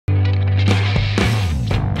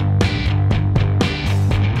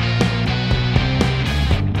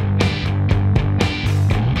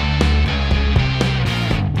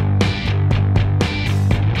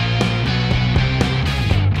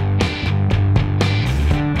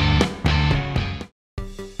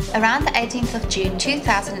Around the 18th of June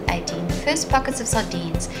 2018, the first pockets of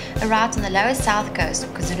sardines arrived on the lower south coast of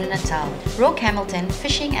KwaZulu-Natal. Rourke Hamilton,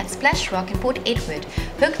 fishing at Splash Rock in Port Edward,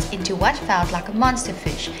 hooked into what felt like a monster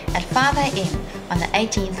fish at 5 AM on the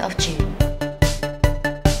 18th of June.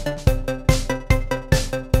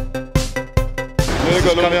 It's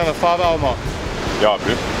coming on the 5-hour mark. Yeah,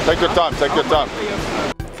 bro. Take your time, take your time.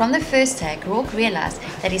 From the first take, Rourke realized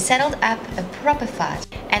that he saddled up a proper fight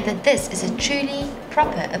and that this is a truly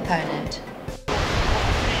proper opponent.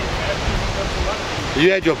 You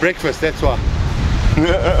had your breakfast, that's why.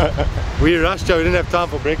 We rushed, we didn't have time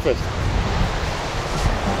for breakfast.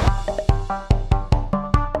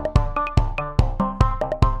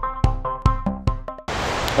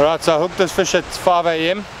 Alright, so I hooked this fish at 5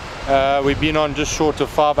 AM. We've been on just short of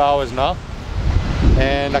 5 hours now.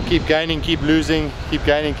 And I keep gaining, keep losing, keep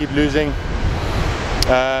gaining, keep losing.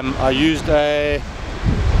 I used a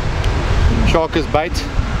shark as bait,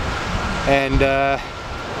 and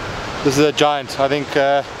this is a giant, I think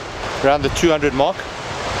around the 200 mark,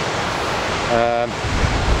 and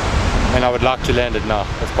I would like to land it now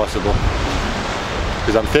if possible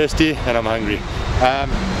because I'm thirsty and I'm hungry.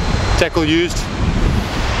 Tackle used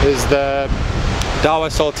is the Dawa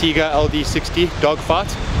Saltiga LD60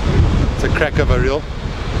 dogfight. It's a crack of a reel.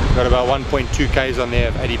 Got about 1.2 Ks on there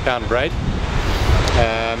of 80-pound braid.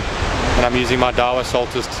 And I'm using my Dawa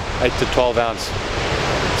Saltist 8 to 12 ounce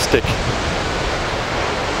stick.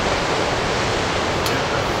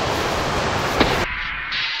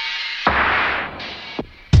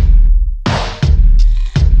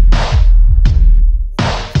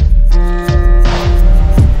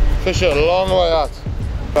 Fish a long way out,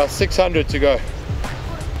 about 600 to go.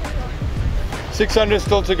 600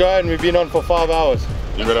 still to go, and we've been on for 5 hours.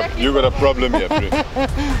 You got a problem here, bro.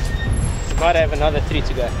 Might have another 3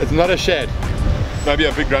 to go. It's not a shad. Maybe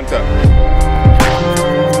a big grunter.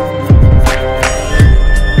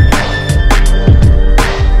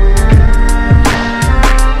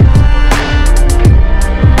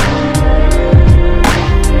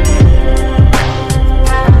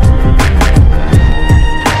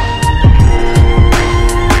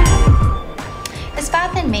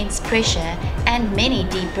 Despite the immense pressure and many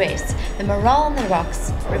deep breaths, the morale on the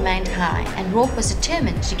rocks remained high, and Rourke was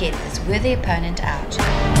determined to get this worthy opponent out.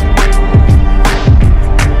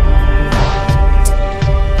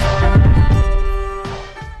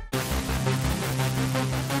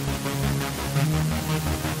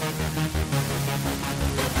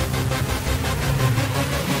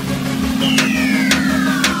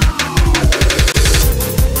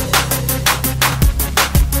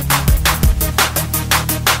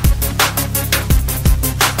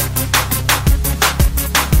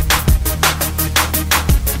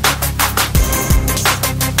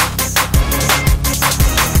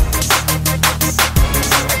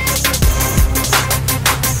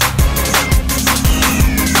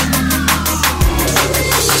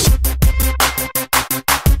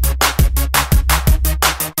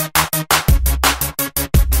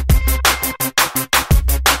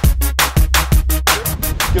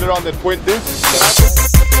 Get around that point there.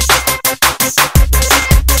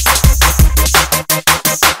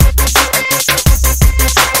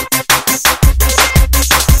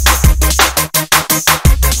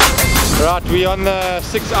 Right, we're on the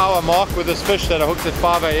 6-hour mark with this fish that I hooked at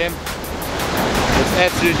 5 AM. It's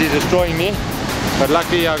absolutely destroying me, but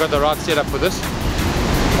luckily I got the right setup for this.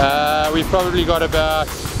 We've probably got about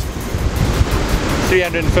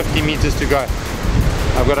 350 meters to go.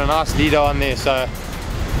 I've got a nice leader on there, so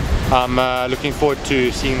I'm looking forward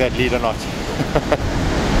to seeing that lead or not.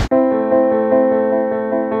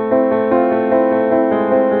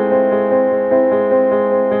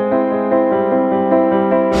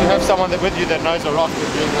 You have someone with you that knows a rock for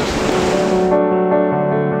doing this.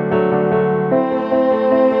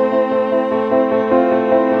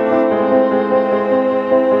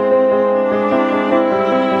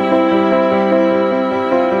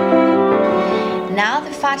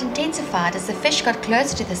 Intensified as the fish got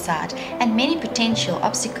closer to the side and many potential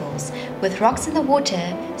obstacles, with rocks in the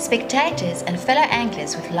water, spectators and fellow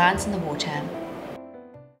anglers with lines in the water.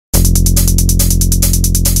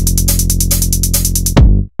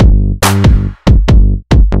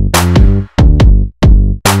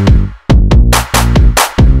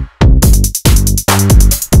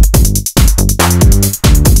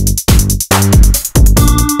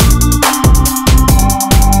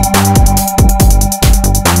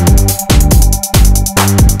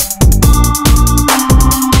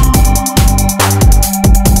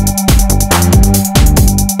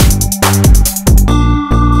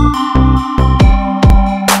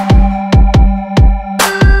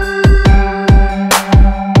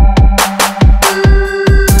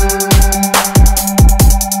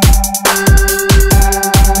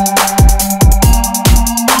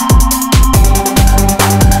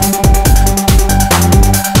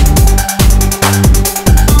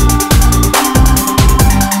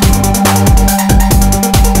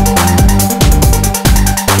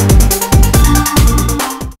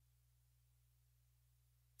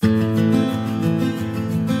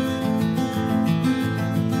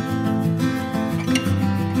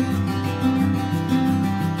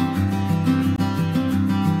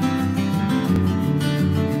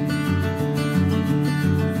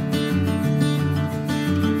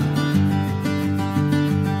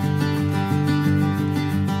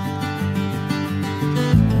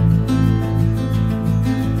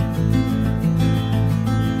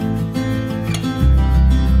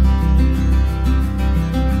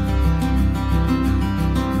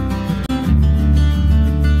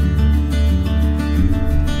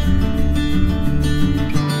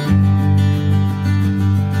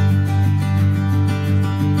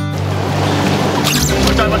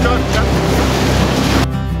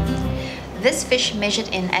 fish measured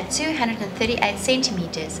in at 238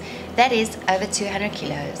 centimeters, that is over 200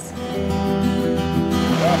 kilos.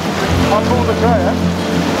 I'll pull the tray, eh?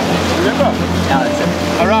 Remember? Yeah, that's it.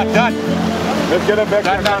 Alright, done. Let's get it back.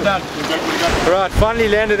 Done. Alright, finally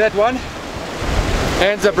landed that one.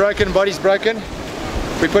 Hands are broken, body's broken.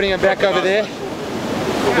 We're putting him back over there.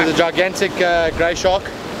 There's a gigantic grey shark.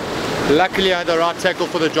 Luckily I had the right tackle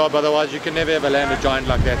for the job, otherwise you can never ever land a giant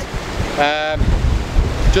like that.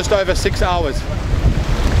 Just over 6 hours.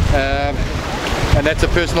 And that's a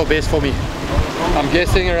personal best for me. I'm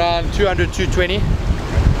guessing around 200, 220.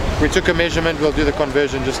 We took a measurement, we'll do the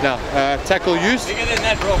conversion just now. Tackle use. Bigger than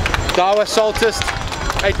that, bro. Daiwa Saltist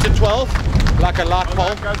 8 to 12, like a light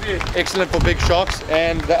pole. Excellent for big sharks.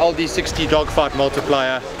 And the LD60 dogfight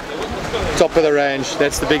multiplier. Top of the range.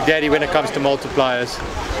 That's the big daddy when it comes to multipliers.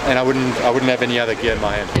 And I wouldn't have any other gear in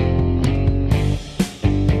my hand.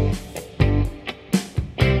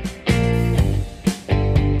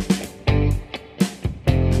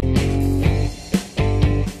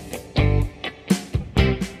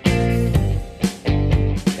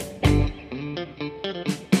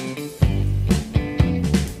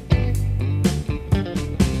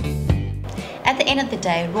 At the end of the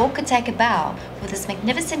day, Raw could take a bow for this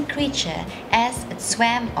magnificent creature as it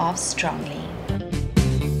swam off strongly.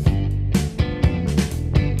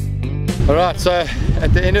 Alright, so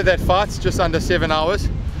at the end of that fight, just under 7 hours,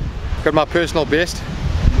 got my personal best.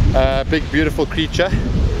 Big beautiful creature,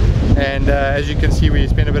 and as you can see, we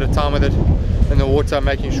spent a bit of time with it in the water,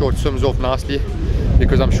 making sure it swims off nicely,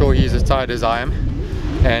 because I'm sure he's as tired as I am.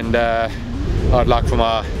 And I'd like for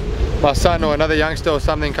my son or another youngster or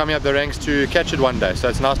something coming up the ranks to catch it one day. So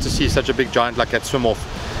it's nice to see such a big giant like that swim off,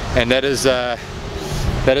 and that is the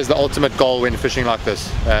ultimate goal when fishing like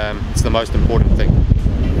this. It's the most important thing.